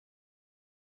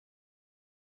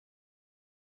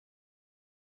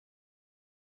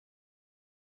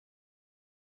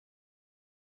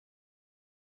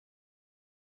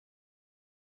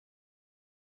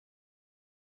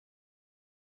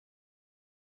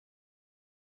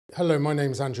Hello, my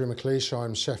name is Andrew McLeish.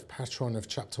 I'm chef patron of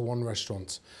Chapter 1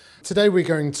 restaurant. Today we're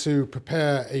going to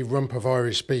prepare a rump of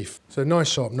Irish beef. So a nice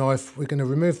sharp knife, we're going to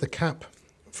remove the cap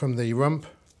from the rump.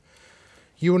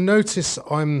 You will notice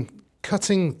I'm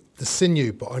cutting the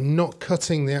sinew, but I'm not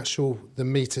cutting the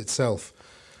meat itself.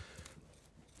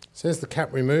 So here's the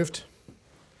cap removed.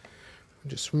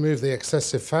 Just remove the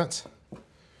excessive fat.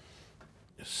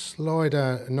 Slide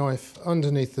a knife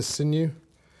underneath the sinew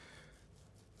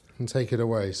and take it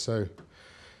away. So you can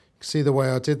see the way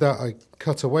I did that. I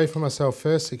cut away from myself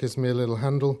first. It gives me a little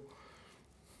handle.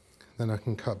 Then I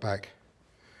can cut back.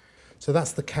 So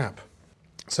that's the cap.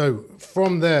 So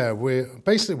from there, we're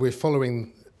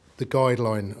following the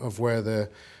guideline of where the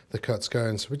cut's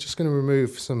going. So we're just going to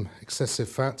remove some excessive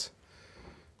fat.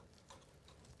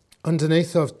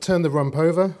 Underneath, I've turned the rump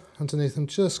over. Underneath, I'm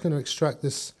just going to extract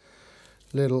this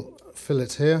little fillet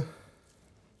here.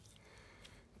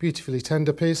 Beautifully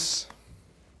tender piece.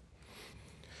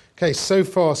 Okay, so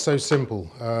far so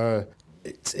simple.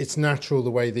 It's natural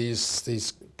the way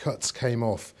these cuts came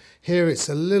off. Here it's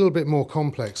a little bit more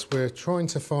complex. We're trying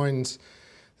to find,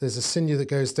 there's a sinew that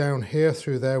goes down here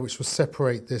through there which will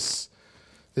separate this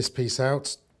piece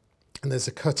out. And there's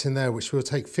a cut in there which will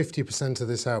take 50% of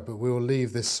this out, but we will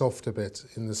leave this softer bit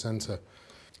in the centre.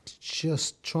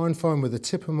 Just try and find with the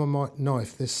tip of my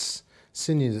knife this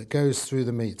sinew that goes through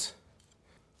the meat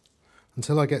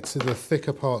until I get to the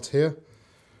thicker part here,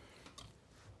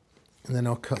 and then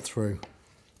I'll cut through.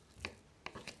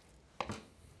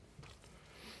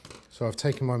 So I've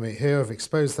taken my meat here, I've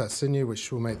exposed that sinew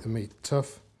which will make the meat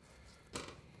tough.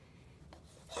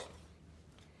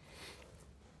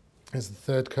 There's the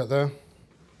third cut there.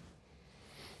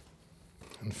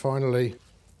 And finally,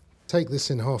 take this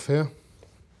in half here.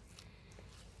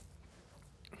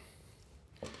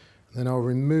 Then I'll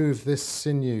remove this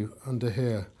sinew under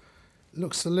here. It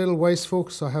looks a little wasteful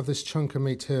because I have this chunk of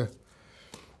meat here.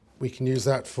 We can use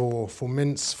that for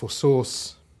mince, for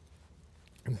sauce,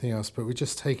 anything else, but we're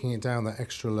just taking it down that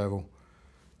extra level.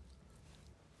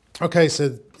 Okay,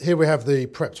 so here we have the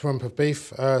prepped rump of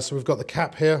beef. So we've got the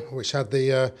cap here, which had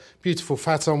the beautiful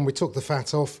fat on. We took the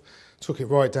fat off, took it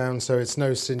right down, so it's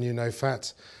no sinew, no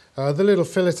fat. The little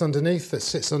fillet underneath that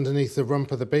sits underneath the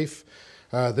rump of the beef.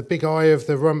 The big eye of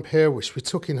the rump here, which we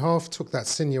took in half, took that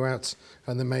sinew out,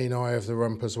 and the main eye of the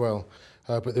rump as well.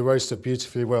 But they roasted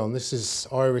beautifully well. And this is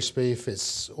Irish beef.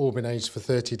 It's all been aged for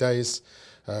 30 days.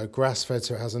 Grass-fed,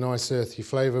 so it has a nice earthy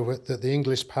flavour that the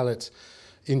English palate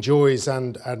enjoys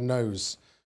and knows.